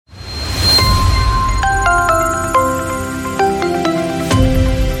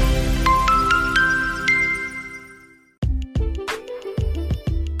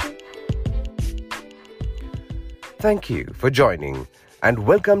Thank you for joining and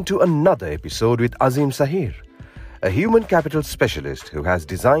welcome to another episode with Azim Sahir, a human capital specialist who has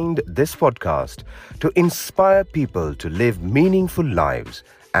designed this podcast to inspire people to live meaningful lives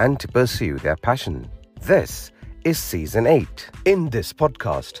and to pursue their passion. This is Season 8. In this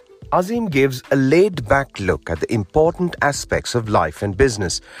podcast, Azim gives a laid-back look at the important aspects of life and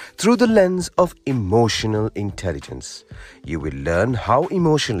business through the lens of emotional intelligence. You will learn how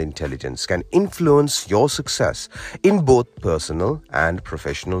emotional intelligence can influence your success in both personal and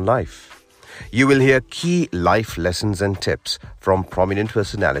professional life. You will hear key life lessons and tips from prominent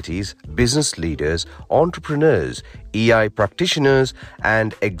personalities, business leaders, entrepreneurs, EI practitioners,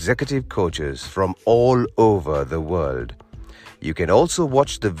 and executive coaches from all over the world. You can also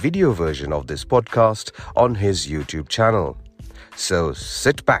watch the video version of this podcast on his YouTube channel. So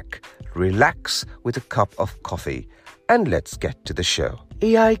sit back, relax with a cup of coffee, and let's get to the show.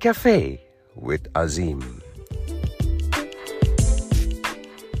 AI Cafe with Azim.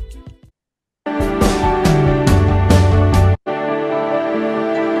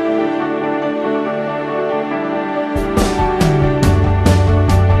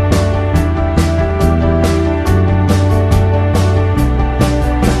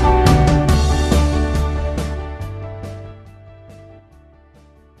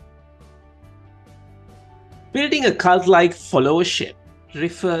 Building a cult-like followership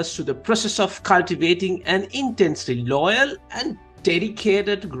refers to the process of cultivating an intensely loyal and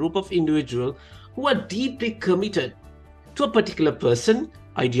dedicated group of individuals who are deeply committed to a particular person,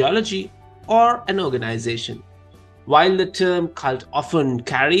 ideology, or an organization. While the term cult often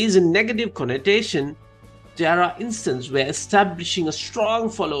carries a negative connotation, there are instances where establishing a strong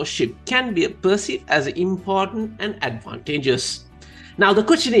followership can be perceived as important and advantageous. Now the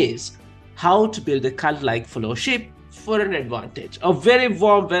question is, how to build a cult-like followership for an advantage. A very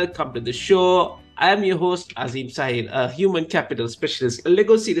warm welcome to the show. I am your host, Azim Sahir, a human capital specialist, a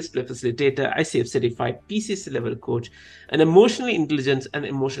Lego series play facilitator, ICF certified PCC level coach, an emotional intelligence and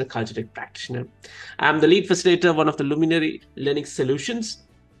emotional culture practitioner. I'm the lead facilitator of one of the Luminary Learning Solutions,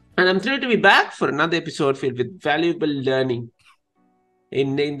 and I'm thrilled to be back for another episode filled with valuable learning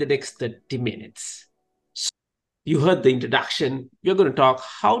in the next 30 minutes. You heard the introduction. We're going to talk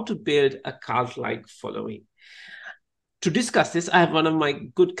how to build a cult-like following. To discuss this, I have one of my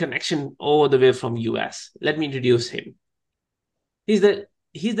good connection all the way from US. Let me introduce him. He's the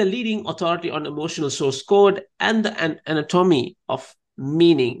leading authority on emotional source code and the anatomy of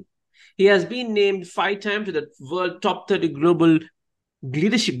meaning. He has been named 5 times to the world top 30 global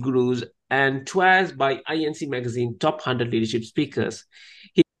leadership gurus and twice by INC magazine top 100 leadership speakers.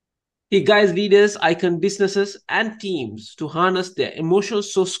 He guides leaders, icon businesses, and teams to harness their emotional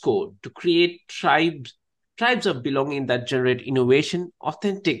source code to create tribes of belonging that generate innovation,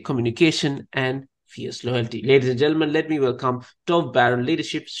 authentic communication, and fierce loyalty. Ladies and gentlemen, let me welcome Dov Baron,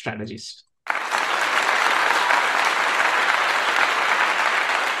 leadership strategist.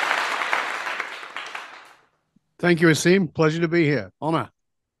 Thank you, Asim. Pleasure to be here. Honor.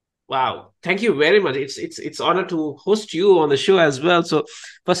 Wow. Thank you very much. It's honor to host you on the show as well. So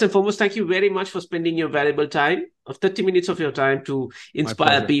first and foremost, thank you very much for spending your valuable time of 30 minutes of your time to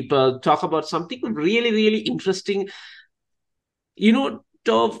inspire people, talk about something really, really interesting. You know,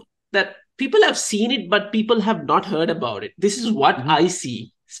 Tov, that people have seen it, but people have not heard about it. This is what I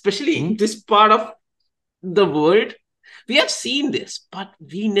see, especially in this part of the world. We have seen this, but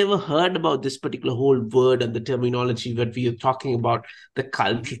we never heard about this particular whole word and the terminology that we are talking about, the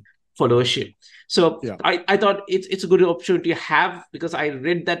cult followership. So I thought it's a good opportunity to have, because I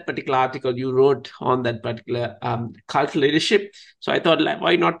read that particular article you wrote on that particular cult leadership. So I thought, like,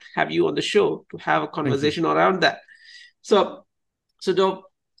 why not have you on the show to have a conversation around that? So to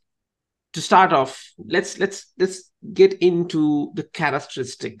start off, let's get into the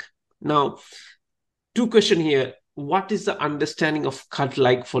characteristic. Now, 2 questions here. What is the understanding of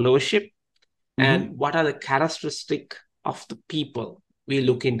cult-like followership, and what are the characteristics of the people we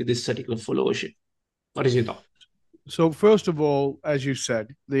look into this particular followership? What is your thought? So first of all, as you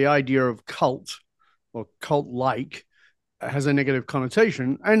said, the idea of cult or cult-like has a negative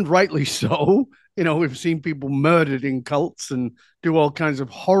connotation, and rightly so. You know, we've seen people murdered in cults and do all kinds of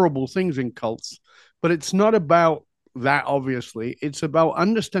horrible things in cults, but it's not about that, obviously. It's about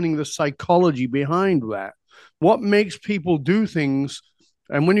understanding the psychology behind that. What makes people do things,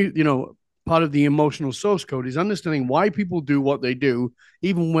 and when part of the emotional source code is understanding why people do what they do,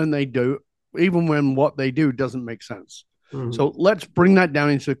 even when what they do doesn't make sense. So let's bring that down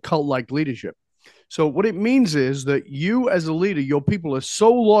into cult-like leadership. So what it means is that you as a leader, your people are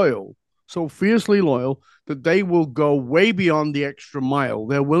so loyal, so fiercely loyal, that they will go way beyond the extra mile.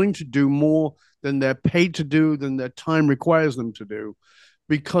 They're willing to do more than they're paid to do, than their time requires them to do,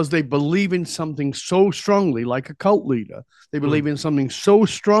 because they believe in something so strongly, like a cult leader. They believe in something so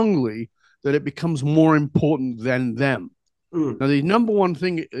strongly that it becomes more important than them. Now, the number one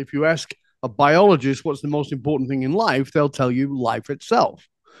thing, if you ask a biologist what's the most important thing in life, they'll tell you life itself.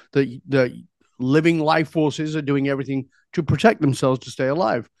 The living life forces are doing everything to protect themselves to stay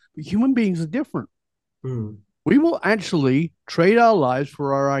alive. But human beings are different. We will actually trade our lives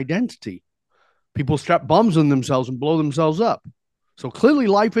for our identity. People strap bombs on themselves and blow themselves up. So clearly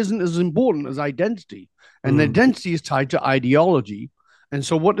life isn't as important as identity. And identity is tied to ideology. And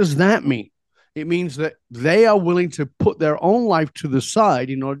so what does that mean? It means that they are willing to put their own life to the side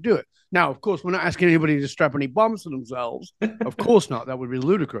in order to do it. Now, of course, we're not asking anybody to strap any bombs to themselves. Of course not. That would be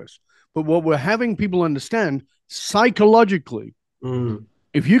ludicrous. But what we're having people understand psychologically,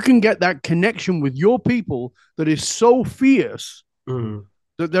 if you can get that connection with your people that is so fierce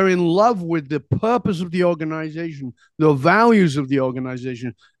that they're in love with the purpose of the organization, the values of the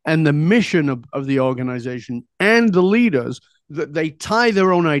organization, and the mission of the organization and the leaders, that they tie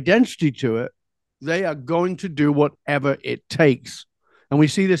their own identity to it, they are going to do whatever it takes. And we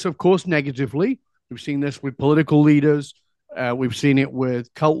see this, of course, negatively. We've seen this with political leaders. We've seen it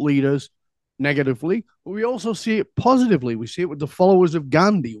with cult leaders negatively. But we also see it positively. We see it with the followers of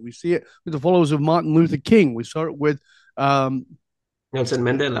Gandhi. We see it with the followers of Martin Luther King. We saw it with Nelson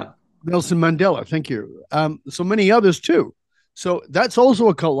Mandela, thank you. So many others too. So that's also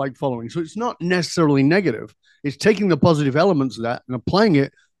a cult-like following. So it's not necessarily negative. It's taking the positive elements of that and applying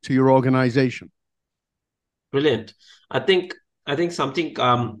it to your organization. Brilliant. I think something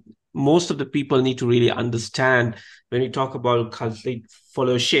most of the people need to really understand when we talk about cult-like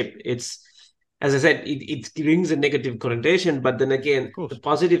followership. It's, as I said, it brings a negative connotation, but then again, the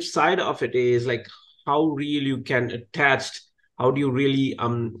positive side of it is like how really you can attach. How do you really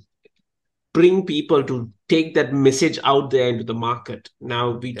bring people to take that message out there into the market?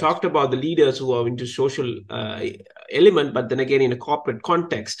 Now, we talked about the leaders who are into social element, but then again, in a corporate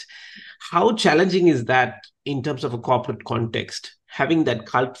context, how challenging is that in terms of a corporate context, having that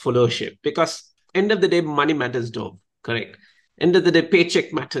cult followership? Because end of the day, money matters, Dov, correct? End of the day,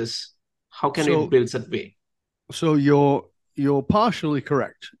 paycheck matters. How can we build that way? So you're partially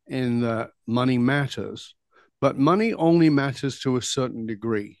correct in that money matters. But money only matters to a certain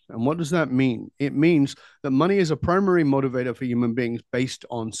degree. And what does that mean? It means that money is a primary motivator for human beings based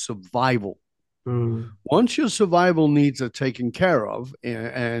on survival. Once your survival needs are taken care of,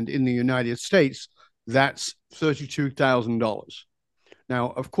 and in the United States, that's $32,000. Now,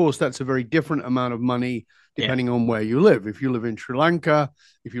 of course, that's a very different amount of money depending on where you live. If you live in Sri Lanka,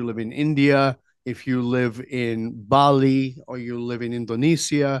 if you live in India, if you live in Bali, or you live in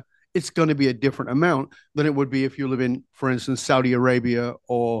Indonesia, it's going to be a different amount than it would be if you live in, for instance, Saudi Arabia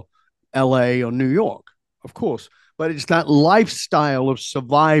or LA or New York, of course. But it's that lifestyle of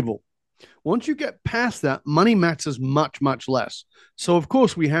survival. Once you get past that, money matters much, much less. So, of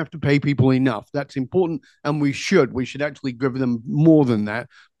course, we have to pay people enough. That's important, and we should. We should actually give them more than that.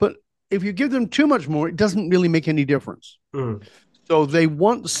 But if you give them too much more, it doesn't really make any difference. So they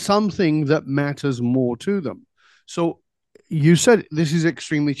want something that matters more to them. So you said this is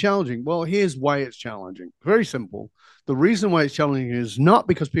extremely challenging. Well, here's why it's challenging. Very simple. The reason why it's challenging is not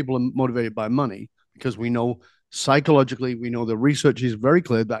because people are motivated by money, because we know psychologically, we know the research is very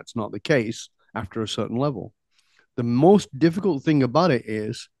clear that's not the case after a certain level. The most difficult thing about it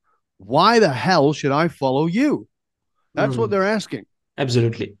is, why the hell should I follow you? That's what they're asking.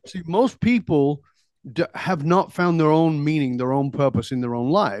 Absolutely. See, most people have not found their own meaning, their own purpose in their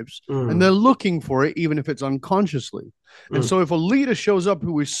own lives, and they're looking for it, even if it's unconsciously. And so if a leader shows up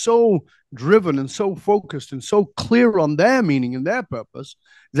who is so driven and so focused and so clear on their meaning and their purpose,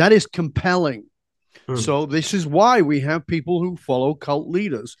 that is compelling. So this is why we have people who follow cult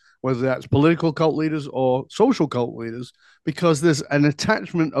leaders, whether that's political cult leaders or social cult leaders, because there's an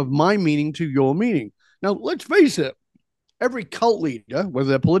attachment of my meaning to your meaning. Now, let's face it, every cult leader, whether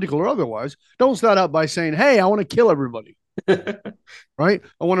they're political or otherwise, don't start out by saying, hey, I want to kill everybody, right?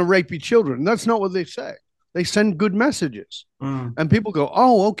 I want to rape your children. That's not what they say. They send good messages. And people go,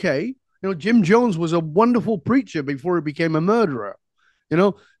 oh, okay. You know, Jim Jones was a wonderful preacher before he became a murderer. You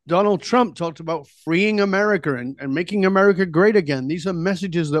know, Donald Trump talked about freeing America and making America great again. These are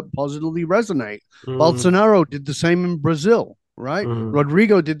messages that positively resonate. Bolsonaro did the same in Brazil, right?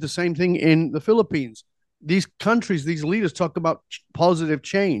 Rodrigo did the same thing in the Philippines. These countries, these leaders talk about positive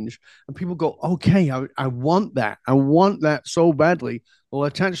change, and people go, okay, I want that. I want that so badly. We'll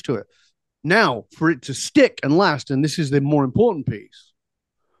attach to it. Now, for it to stick and last, and this is the more important piece,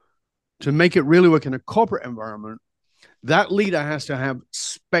 to make it really work in a corporate environment, That leader has to have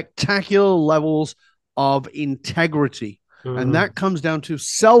spectacular levels of integrity. And Mm, that comes down to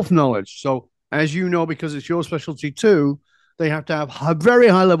self knowledge. So, as you know, because it's your specialty too, they have to have very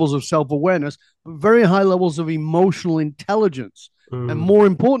high levels of self awareness, but very high levels of emotional intelligence. And mm, more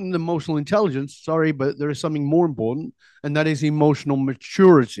important than emotional intelligence, sorry, but there is something more important, and that is emotional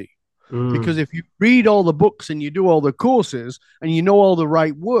maturity. Because mm. if you read all the books and you do all the courses and you know all the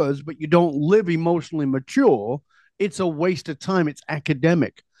right words, but you don't live emotionally mature, it's a waste of time. It's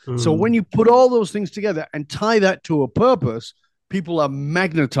academic. So when Mm. you put all those things together and tie that to a purpose, people are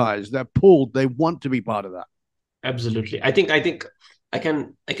magnetized, they're pulled, they want to be part of that. Absolutely. I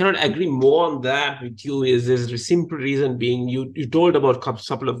cannot agree more on that with you. Is there's a simple reason being you told about a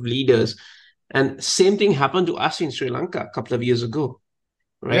couple of leaders, and same thing happened to us in Sri Lanka a couple of years ago,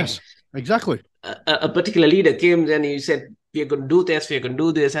 right? Yes, exactly. A particular leader came and he said, "We are going to do this, we are going to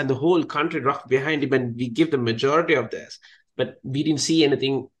do this," and the whole country rocked behind him, and we give the majority of this, but we didn't see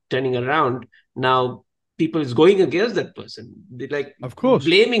anything turning around. Now people is going against that person. They like Of course.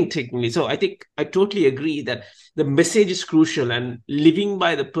 blaming technically. So I think I totally agree that the message is crucial and living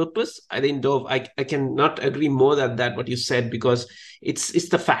by the purpose. I think Dov, I cannot agree more than that what you said because it's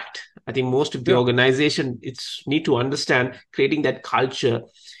the fact. I think most of the Yeah. organization it's need to understand creating that culture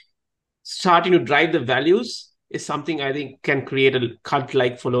starting to drive the values is something I think can create a cult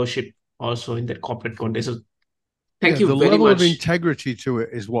like followership also in that corporate context. So thank Yeah, you the very level of much. integrity to it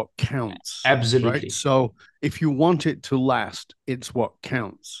is what counts, right? Absolutely. So if you want it to last, it's what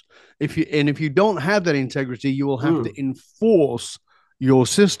counts. If you don't have that integrity, you will have Mm, to enforce your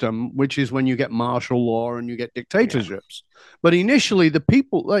system, which is when you get martial law and you get yeah. dictatorships. But initially, the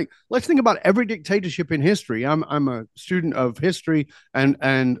people like let's think about every dictatorship in history. I'm a student of history and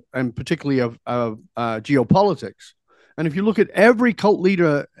particularly of geopolitics. And if you look at every cult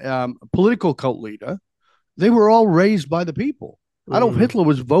leader, political cult leader, they were all raised by the people. Adolf Mm, Hitler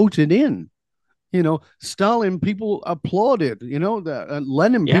was voted in. Stalin, people applauded.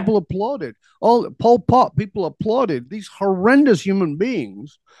 Lenin, yeah. people applauded. All Pol Pot, people applauded. These horrendous human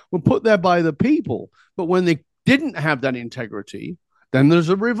beings were put there by the people. But when they didn't have that integrity, then there's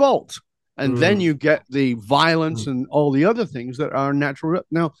a revolt. And then Mm, you get the violence mm, and all the other things that are natural.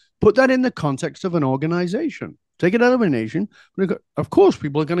 Now, put that in the context of an organization. Take it out of a nation. Of course,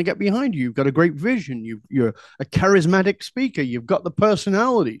 people are going to get behind you. You've got a great vision. You're a charismatic speaker. You've got the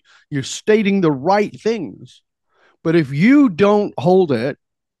personality. You're stating the right things. But if you don't hold it,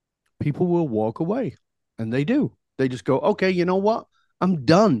 people will walk away. And they do. They just go, okay, you know what? I'm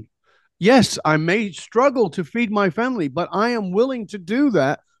done. Yes, I may struggle to feed my family, but I am willing to do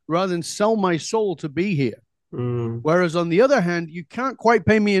that rather than sell my soul to be here. mm. Whereas on the other hand, you can't quite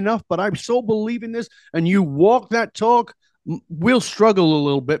pay me enough, but I so believe in this, and you walk that talk, we'll struggle a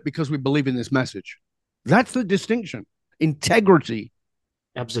little bit because we believe in this message. That's the distinction. Integrity.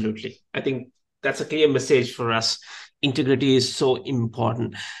 Absolutely. I think that's a clear message for us. Integrity is so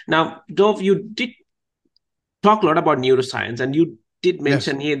important. Now, Dov, you did talk a lot about neuroscience and you did Yes.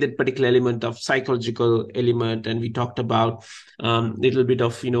 mention here that particular element of psychological element and we talked about little bit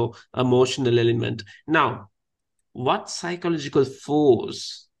of emotional element. Now what psychological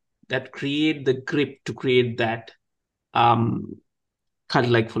force that create the grip to create that um kind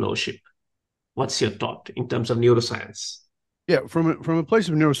of like fellowship? What's your thought in terms of neuroscience? Yeah. From a place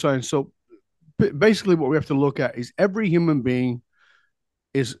of neuroscience. So basically, what we have to look at is every human being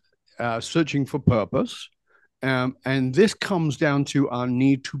is searching for purpose. And this comes down to our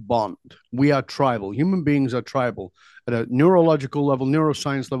need to bond. We are tribal. Human beings are tribal. At a neurological level,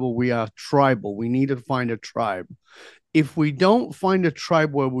 neuroscience level, we are tribal. We need to find a tribe. If we don't find a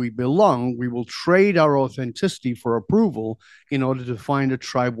tribe where we belong, we will trade our authenticity for approval in order to find a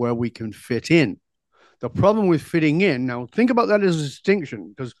tribe where we can fit in. The problem with fitting in, now think about that as a distinction,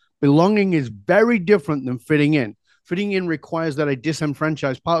 because belonging is very different than fitting in. Fitting in requires that I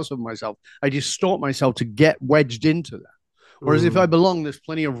disenfranchise parts of myself. I distort myself to get wedged into that. Whereas if I Mm, belong, there's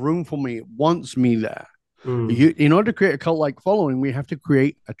plenty of room for me. It wants me there. mm, In order to create a cult like following, we have to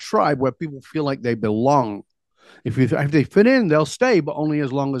create a tribe where people feel like they belong. If they fit in, they'll stay, but only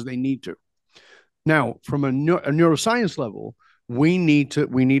as long as they need to. Now, from a neuroscience level, we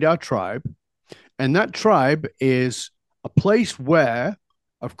need our tribe, and that tribe is a place where,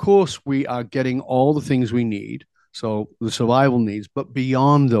 of course, we are getting all the things we need. So the survival needs, but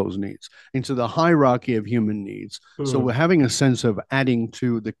beyond those needs, into the hierarchy of human needs. So we're mm, having a sense of adding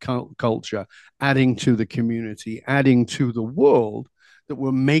to the culture, adding to the community, adding to the world, that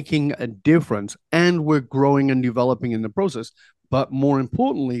we're making a difference and we're growing and developing in the process. But more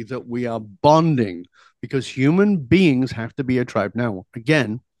importantly, that we are bonding because human beings have to be a tribe. Now,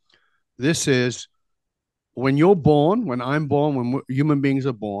 again, this is when you're born, when I'm born, when human beings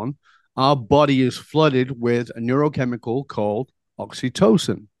are born, our body is flooded with a neurochemical called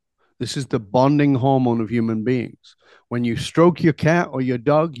oxytocin. This is the bonding hormone of human beings. When you stroke your cat or your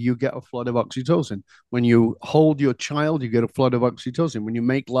dog, you get a flood of oxytocin. When you hold your child, you get a flood of oxytocin. When you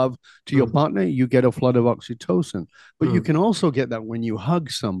make love to your partner, you get a flood of oxytocin. But you can also get that when you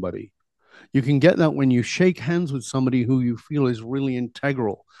hug somebody. You can get that when you shake hands with somebody who you feel is really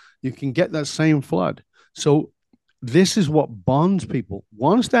integral. You can get that same flood. So this is what bonds people.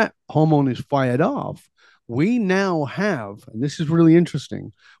 Once that hormone is fired off, we now have, and this is really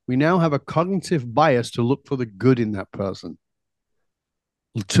interesting, we now have a cognitive bias to look for the good in that person,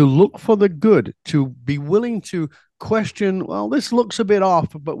 to look for the good, to be willing to question, well, this looks a bit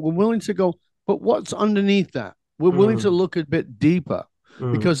off, but we're willing to go, but what's underneath that? We're willing to look a bit deeper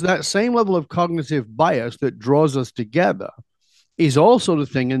because that same level of cognitive bias that draws us together is also the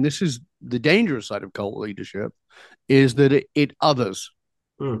thing, and this is the dangerous side of cult leadership, is that it others.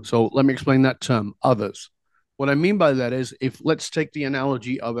 So let me explain that term, others. What I mean by that is, if let's take the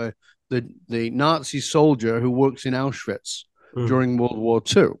analogy of the Nazi soldier who works in Auschwitz during World War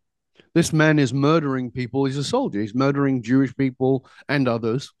II. This man is murdering people. He's a soldier. He's murdering Jewish people and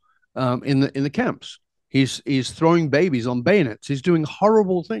others in the camps. He's throwing babies on bayonets. He's doing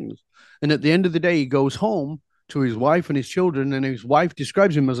horrible things. And at the end of the day, he goes home to his wife and his children, and his wife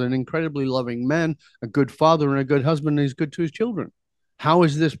describes him as an incredibly loving man, a good father and a good husband, and he's good to his children. How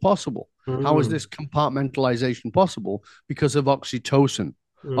is this possible? How is this compartmentalization possible? Because of oxytocin.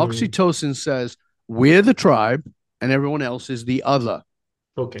 Oxytocin says we're the tribe and everyone else is the other.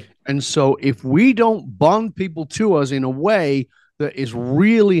 Okay. And so if we don't bond people to us in a way that is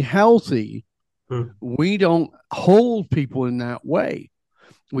really healthy, we don't hold people in that way.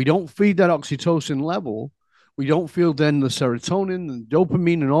 We don't feed that oxytocin level. We don't feel then the serotonin and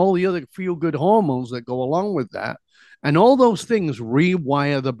dopamine and all the other feel-good hormones that go along with that. And all those things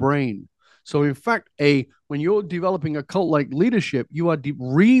rewire the brain. So in fact, when you're developing a cult-like leadership, you are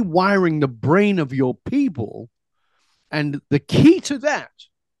rewiring the brain of your people. And the key to that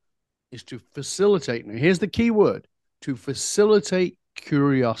is to facilitate. Now, here's the key word, to facilitate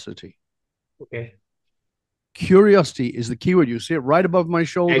curiosity. Okay. Curiosity is the keyword. You see it right above my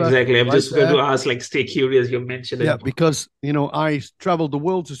shoulder. Exactly. I'm right just going to ask, like, stay curious. You mentioned it. Yeah, because, I traveled the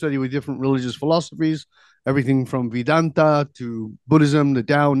world to study with different religious philosophies, everything from Vedanta to Buddhism, the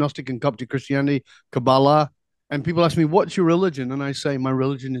Tao, Gnostic and Coptic Christianity, Kabbalah. And people ask me, what's your religion? And I say, my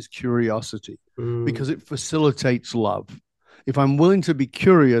religion is curiosity because it facilitates love. If I'm willing to be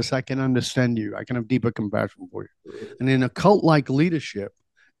curious, I can understand you. I can have deeper compassion for you. And in a cult-like leadership,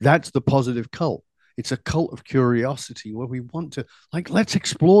 that's the positive cult. It's a cult of curiosity where we want to, let's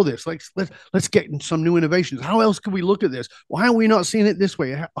explore this. Let's get some new innovations. How else can we look at this? Why are we not seeing it this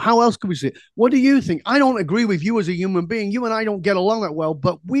way? How else can we see it? What do you think? I don't agree with you as a human being. You and I don't get along that well,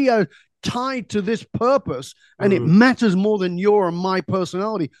 but we are tied to this purpose and it matters more than your and my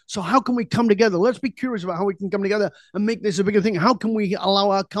personality. So how can we come together? Let's be curious about how we can come together and make this a bigger thing. How can we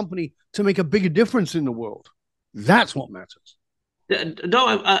allow our company to make a bigger difference in the world? That's what matters.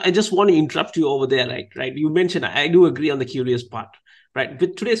 No, I just want to interrupt you over there, right? You mentioned, I do agree on the curious part, right?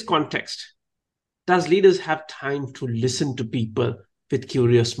 With today's context, does leaders have time to listen to people with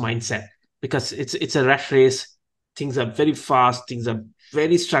curious mindset? Because it's a rat race. Things are very fast. Things are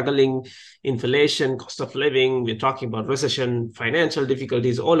very struggling. Inflation, cost of living. We're talking about recession, financial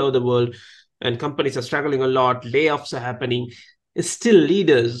difficulties all over the world, and companies are struggling a lot. Layoffs are happening. It's still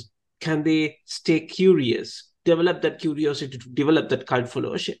leaders. Can they stay curious? Develop that curiosity, to develop that cult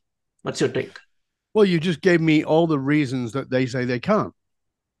followership? What's your take? Well, you just gave me all the reasons that they say they can't.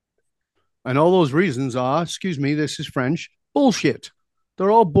 And all those reasons are, excuse me, this is French, bullshit.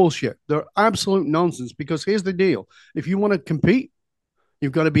 They're all bullshit. They're absolute nonsense because here's the deal. If you want to compete,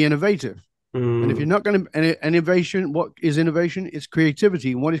 you've got to be innovative. And if you're not going to, innovation, what is innovation? It's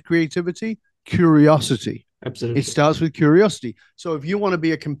creativity. And what is creativity? Curiosity. Absolutely. It starts with curiosity. So if you want to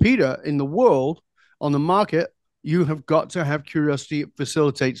be a competitor in the world, on the market, you have got to have curiosity. It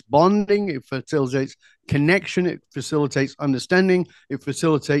facilitates bonding. It facilitates connection. It facilitates understanding. It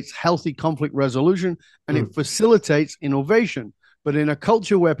facilitates healthy conflict resolution. And it facilitates innovation. But in a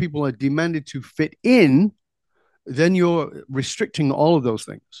culture where people are demanded to fit in, then you're restricting all of those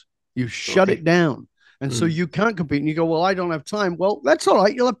things. You shut it down. And so you can't compete. And you go, well, I don't have time. Well, that's all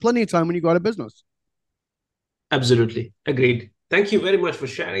right. You'll have plenty of time when you go out of business. Absolutely. Agreed. Thank you very much for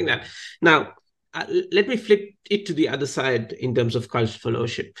sharing that. Now, let me flip it to the other side in terms of cult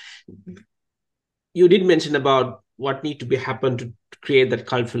followership. You did mention about what need to be happen to create that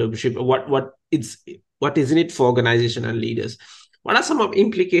cult followership. What is in it for organization and leaders? What are some of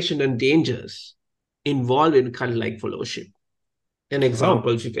implications and dangers involved in cult-like followership? And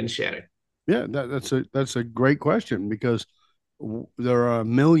examples you can share it. Yeah, that's a great question, because there are a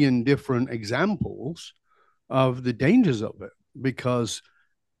million different examples of the dangers of it. Because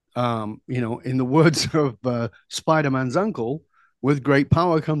in the words of Spider-Man's uncle, with great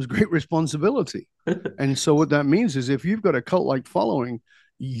power comes great responsibility. And so what that means is, if you've got a cult-like following,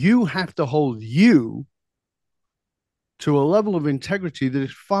 you have to hold you to a level of integrity that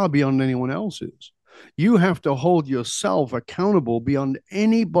is far beyond anyone else's. You have to hold yourself accountable beyond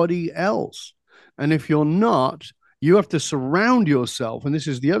anybody else. And if you're not, you have to surround yourself. And this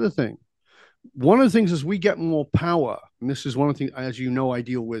is the other thing. One of the things is, we get more power. And this is one of the things, as you know, I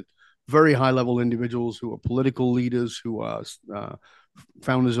deal with very high level individuals who are political leaders, who are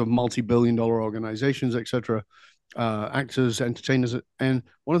founders of multi-billion dollar organizations, etc., actors, entertainers. And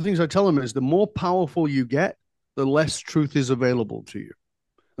one of the things I tell them is, the more powerful you get, the less truth is available to you.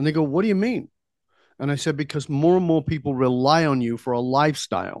 And they go, what do you mean? And I said, because more and more people rely on you for a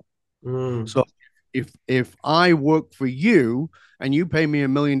lifestyle. So if I work for you and you pay me $1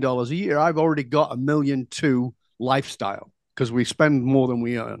 million a year, I've already got $1.2 million lifestyle, because we spend more than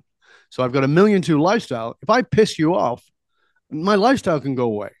we earn. So I've got $1.2 million lifestyle. If I piss you off, my lifestyle can go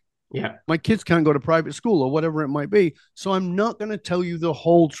away. Yeah. My kids can't go to private school or whatever it might be. So I'm not going to tell you the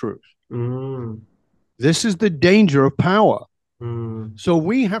whole truth. This is the danger of power. So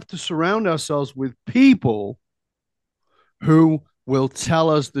we have to surround ourselves with people who will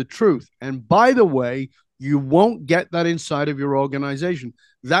tell us the truth. And by the way, you won't get that inside of your organization.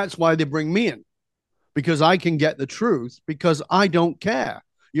 That's why they bring me in, because I can get the truth, because I don't care.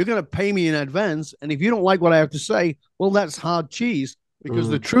 You're going to pay me in advance. And if you don't like what I have to say, well, that's hard cheese. Because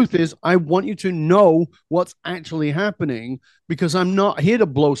the truth is, I want you to know what's actually happening, because I'm not here to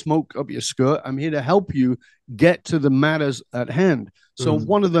blow smoke up your skirt. I'm here to help you get to the matters at hand. So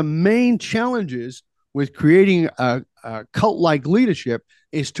one of the main challenges with creating a cult-like leadership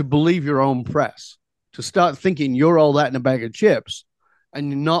is to believe your own press, to start thinking you're all that in a bag of chips, and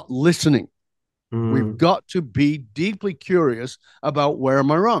you're not listening. We've got to be deeply curious about, where am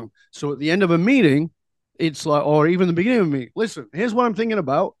I wrong? So at the end of a meeting, it's like, or even the beginning of me, listen, here's what I'm thinking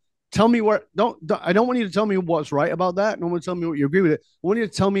about. Tell me what, I don't want you to tell me what's right about that. No one tell me what you agree with it. I want you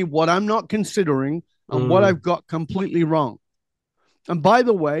to tell me what I'm not considering and what I've got completely wrong. And by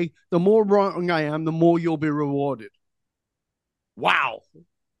the way, the more wrong I am, the more you'll be rewarded. Wow.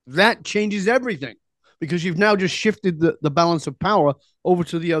 That changes everything, because you've now just shifted the balance of power over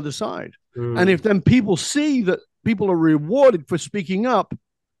to the other side. And if then people see that people are rewarded for speaking up,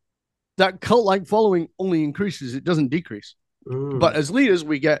 that cult-like following only increases. It doesn't decrease. But as leaders,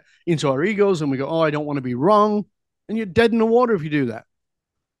 we get into our egos and we go, oh, I don't want to be wrong. And you're dead in the water if you do that.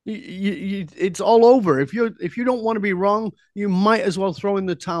 It's all over. If you don't want to be wrong, you might as well throw in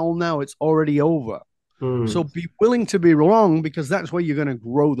the towel now. It's already over. So be willing to be wrong, because that's where you're going to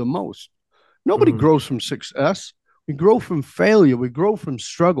grow the most. Nobody grows from success. We grow from failure. We grow from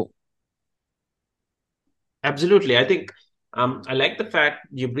struggle. Absolutely. I think I like the fact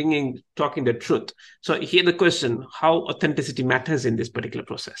you're talking the truth. So here the question, how authenticity matters in this particular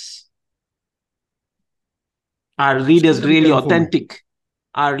process. Are leaders really authentic?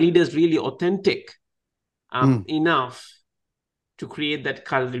 Are leaders really authentic enough to create that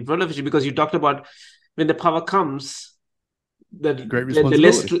cultural relationship? Because you talked about, when the power comes, the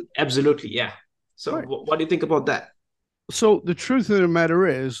less. Absolutely, yeah. So right. What do you think about that? So the truth of the matter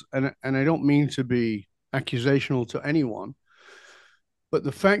is, and I don't mean to be accusational to anyone, but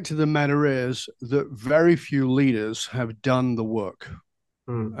the fact of the matter is that very few leaders have done the work.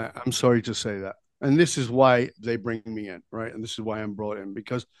 I'm sorry to say that. And this is why they bring me in, right? And this is why I'm brought in,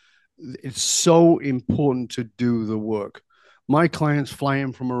 because it's so important to do the work. My clients fly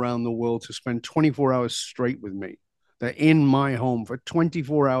in from around the world to spend 24 hours straight with me. They're in my home for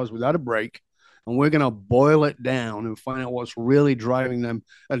 24 hours without a break. And we're going to boil it down and find out what's really driving them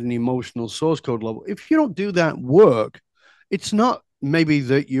at an emotional source code level. If you don't do that work, it's not maybe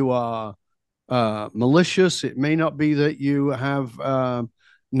that you are malicious. It may not be that you have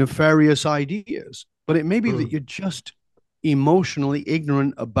nefarious ideas, but it may be that you're just emotionally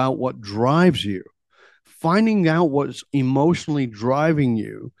ignorant about what drives you. Finding out what's emotionally driving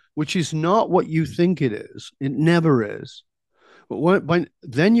you, which is not what you think it is. It never is. But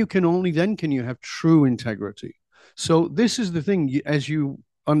then can you have true integrity. So this is the thing, as you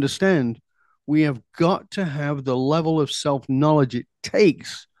understand, we have got to have the level of self-knowledge it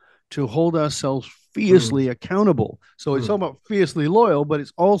takes to hold ourselves fiercely accountable. So it's all about fiercely loyal, but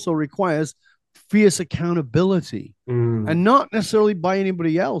it also requires fierce accountability, and not necessarily by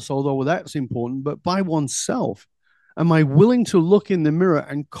anybody else, although that's important, but by oneself. Am I willing to look in the mirror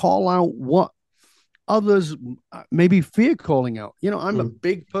and call out what others maybe fear calling out. I'm a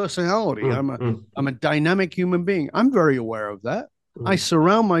big personality. I'm a dynamic human being. I'm very aware of that. I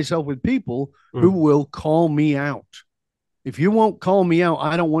surround myself with people who will call me out. If you won't call me out,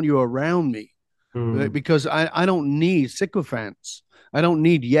 I don't want you around me because I don't need sycophants. I don't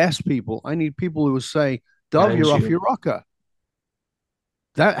need yes people. I need people who will say, Dov, you're off your rocker.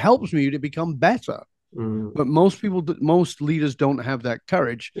 That helps me to become better. But most leaders don't have that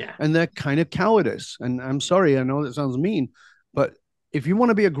courage, and they're kind of cowardice. And I'm sorry, I know that sounds mean, but if you want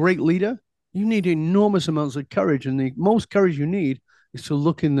to be a great leader, you need enormous amounts of courage. And the most courage you need is to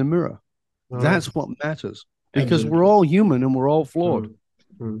look in the mirror. That's what matters, because we're all human and we're all flawed.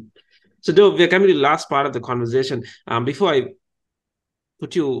 So, Dov, we're coming to the last part of the conversation. Before I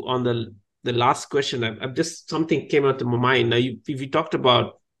put you on the last question, I've just something came out of my mind. Now, we talked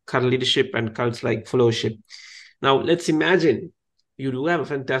about cult leadership and cults like followership. Now, let's imagine you do have a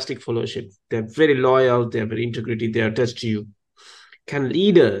fantastic followership. They're very loyal. They're very integrity. They're attached to you.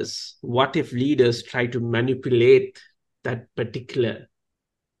 What if leaders try to manipulate that particular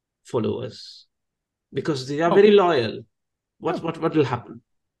followers? Because they are very loyal. What will happen?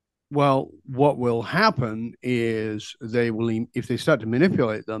 Well, what will happen is if they start to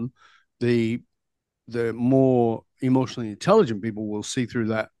manipulate them, the more emotionally intelligent people will see through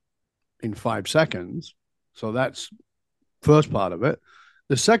that in 5 seconds. So that's first part of it.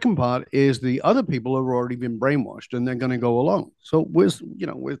 The second part is the other people have already been brainwashed and they're going to go along. So we're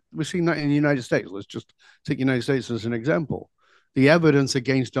seeing that in the United States. Let's just take the United States as an example. The evidence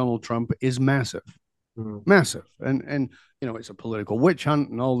against Donald Trump is massive, massive. And it's a political witch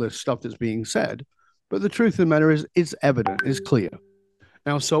hunt and all this stuff that's being said. But the truth of the matter is it's evident, it's clear.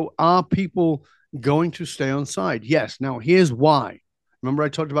 Now, so are people going to stay on side? Yes. Now, here's why. Remember I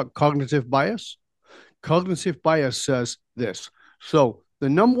talked about cognitive bias? Cognitive bias says this. So the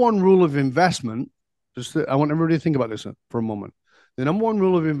number one rule of investment, I want everybody to think about this for a moment. The number one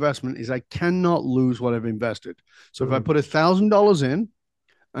rule of investment is I cannot lose what I've invested. So if I put $1,000 in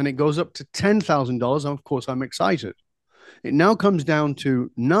and it goes up to $10,000, of course, I'm excited. It now comes down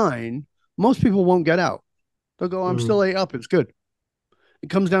to 9. Most people won't get out. They'll go, I'm still 8 up. It's good. It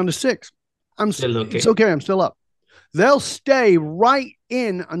comes down to 6. It's okay. I'm still up. They'll stay right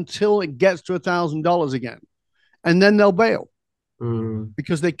in until it gets to $1,000 again. And then they'll bail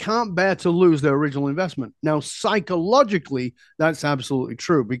because they can't bear to lose their original investment. Now, psychologically, that's absolutely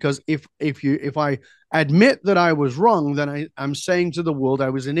true, because if I admit that I was wrong, then I'm saying to the world I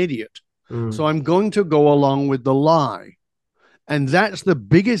was an idiot. So I'm going to go along with the lie. And that's the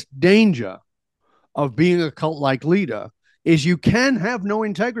biggest danger of being a cult-like leader, is you can have no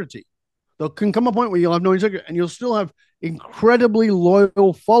integrity. There can come a point where you'll have no integrity and you'll still have incredibly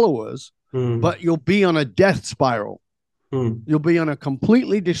loyal followers, but you'll be on a death spiral. You'll be on a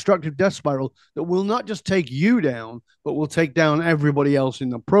completely destructive death spiral that will not just take you down, but will take down everybody else in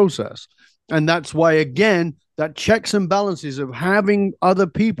the process. And that's why, again, that checks and balances of having other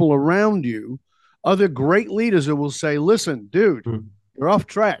people around you, other great leaders who will say, listen, dude, you're off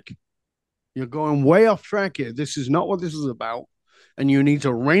track. You're going way off track here. This is not what this is about. And you need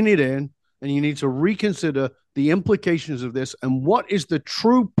to rein it in, and you need to reconsider the implications of this and what is the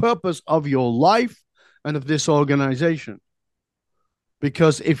true purpose of your life and of this organization.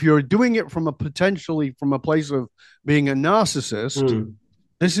 Because if you're doing it from a place of being a narcissist,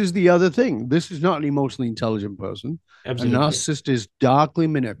 this is the other thing. This is not an emotionally intelligent person. Absolutely. A narcissist is darkly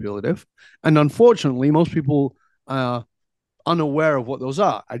manipulative. And unfortunately, most people are unaware of what those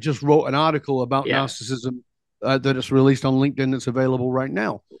are. I just wrote an article about narcissism that is released on LinkedIn that's available right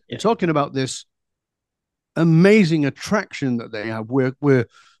now. We're talking about this amazing attraction that they have.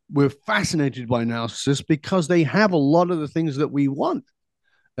 We're fascinated by narcissists because they have a lot of the things that we want.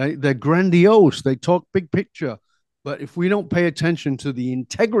 They're grandiose. They talk big picture. But if we don't pay attention to the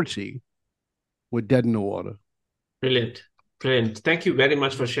integrity, we're dead in the water. Brilliant. Brilliant. Thank you very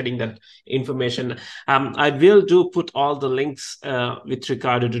much for sharing that information. I will put all the links with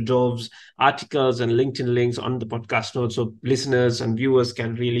regard to Dov's articles and LinkedIn links on the podcast notes, so listeners and viewers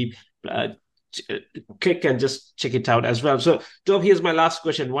can really click and just check it out as well. So, Dov, here's my last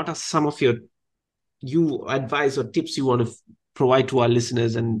question. What are some of your advice or tips you want to provide to our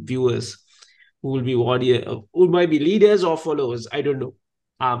listeners and viewers who might be leaders or followers? I don't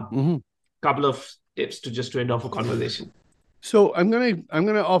know. Couple of tips to end off a conversation. So I'm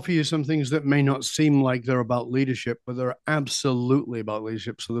gonna offer you some things that may not seem like they're about leadership, but they're absolutely about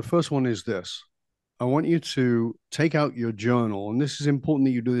leadership. So the first one is this. I want you to take out your journal, and this is important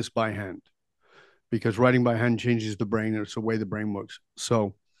that you do this by hand, because writing by hand changes the brain. It's the way the brain works.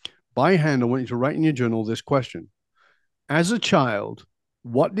 So by hand, I want you to write in your journal this question. As a child,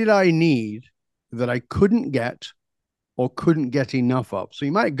 what did I need that I couldn't get or couldn't get enough of? So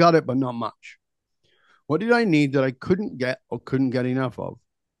you might have got it, but not much. What did I need that I couldn't get or couldn't get enough of?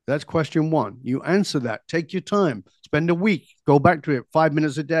 That's question one. You answer that. Take your time. Spend a week. Go back to it 5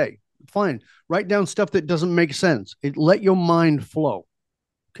 minutes a day. Fine. Write down stuff that doesn't make sense. Let your mind flow.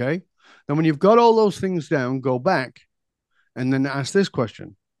 Okay. Then when you've got all those things down, go back and then ask this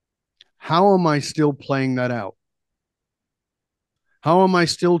question. How am I still playing that out? How am I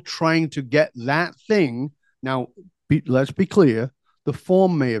still trying to get that thing? Now, let's be clear. The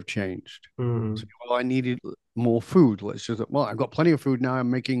form may have changed. So, well, I needed more food. I've got plenty of food now.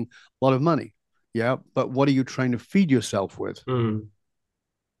 I'm making a lot of money. Yeah. But what are you trying to feed yourself with?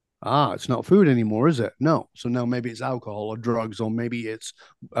 It's not food anymore, is it? No. So now maybe it's alcohol or drugs, or maybe it's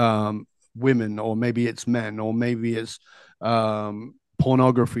women, or maybe it's men, or maybe it's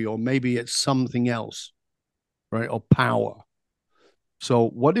pornography, or maybe it's something else, right? Or power. So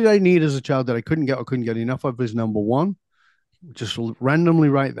what did I need as a child that I couldn't get or couldn't get enough of is number one. Just randomly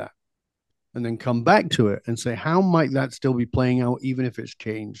write that and then come back to it and say, how might that still be playing out, even if it's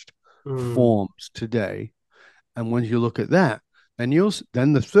changed forms today? And when you look at that, then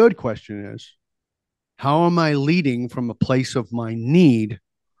the third question is, how am I leading from a place of my need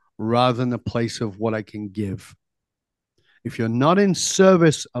rather than a place of what I can give? If you're not in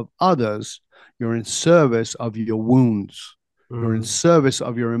service of others, you're in service of your wounds. You're in service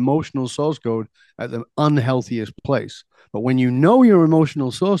of your emotional source code at the unhealthiest place. But when you know your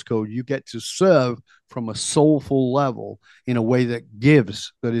emotional source code, you get to serve from a soulful level in a way that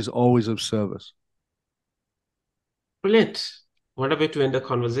gives, that is always of service. Brilliant. What a way to end the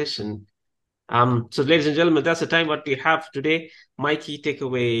conversation. So, ladies and gentlemen, that's the time what we have today. My key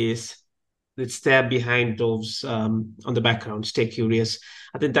takeaway is it's there behind Dov's on the background. Stay curious.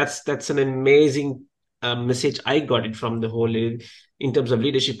 I think that's an amazing message I got it from the whole in terms of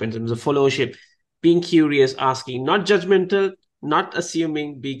leadership, in terms of followership. Being curious, asking, not judgmental, not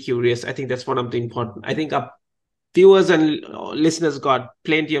assuming, be curious. I think that's one of the important. I think our viewers and listeners got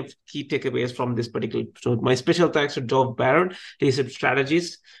plenty of key takeaways from this particular episode. My special thanks to Dov Baron, leadership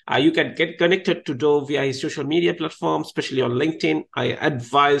strategist. You can get connected to Dov via his social media platform, especially on LinkedIn. I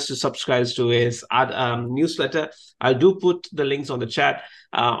advise to subscribe to his newsletter. I do put the links on the chat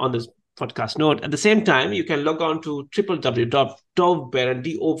on this podcast note. At the same time, you can log on to www.dovbaron,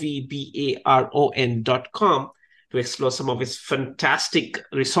 DOVBARON.com to explore some of his fantastic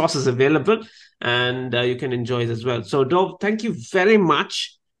resources available, and you can enjoy it as well. So, Dov, thank you very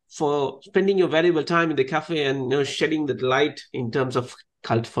much for spending your valuable time in the cafe and shedding the light in terms of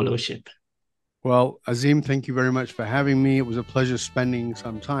cult followership. Well, Azim, thank you very much for having me. It was a pleasure spending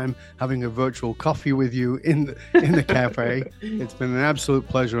some time having a virtual coffee with you in the cafe. It's been an absolute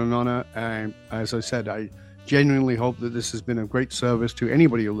pleasure and honor. And as I said, I genuinely hope that this has been a great service to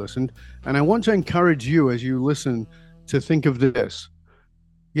anybody who listened. And I want to encourage you, as you listen, to think of this.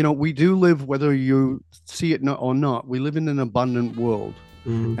 We do live, whether you see it or not, we live in an abundant world.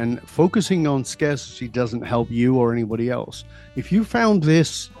 And focusing on scarcity doesn't help you or anybody else. If you found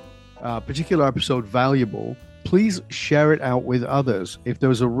this particular episode valuable, please share it out with others. If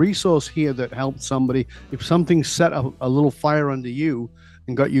there's a resource here that helped somebody, if something set up a little fire under you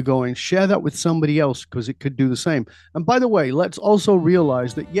and got you going, share that with somebody else, because it could do the same. And by the way, let's also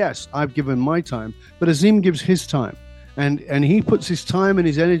realize that, yes, I've given my time, but Azim gives his time. And he puts his time and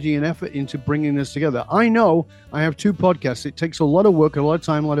his energy and effort into bringing this together. I know I have 2 podcasts. It takes a lot of work, a lot of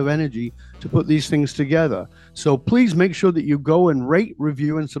time, a lot of energy to put these things together. So please make sure that you go and rate,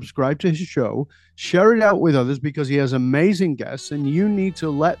 review, and subscribe to his show. Share it out with others, because he has amazing guests, and you need to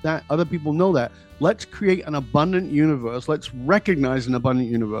let other people know that. Let's create an abundant universe. Let's recognize an abundant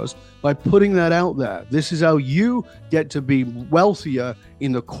universe by putting that out there. This is how you get to be wealthier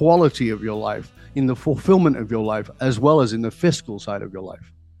in the quality of your life, in the fulfillment of your life, as well as in the fiscal side of your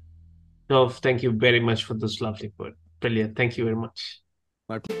life. Dov, thank you very much for this lovely word. Brilliant. Thank you very much.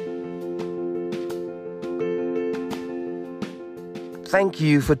 Thank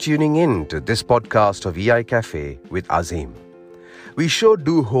you for tuning in to this podcast of EI Cafe with Azim. We sure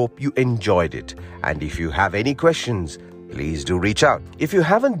do hope you enjoyed it. And if you have any questions, please do reach out. If you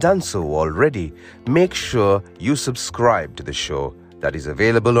haven't done so already, make sure you subscribe to the show that is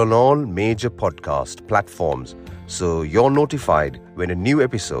available on all major podcast platforms, so you're notified when a new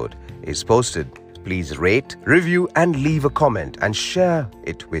episode is posted. Please rate, review, and leave a comment and share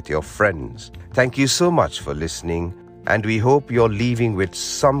it with your friends. Thank you so much for listening, and we hope you're leaving with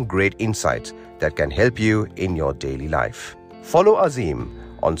some great insights that can help you in your daily life. Follow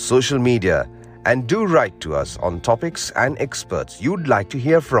Azim on social media and do write to us on topics and experts you'd like to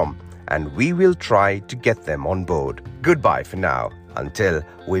hear from, and we will try to get them on board. Goodbye for now, until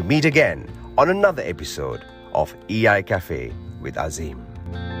we meet again on another episode of EI Cafe with Azim.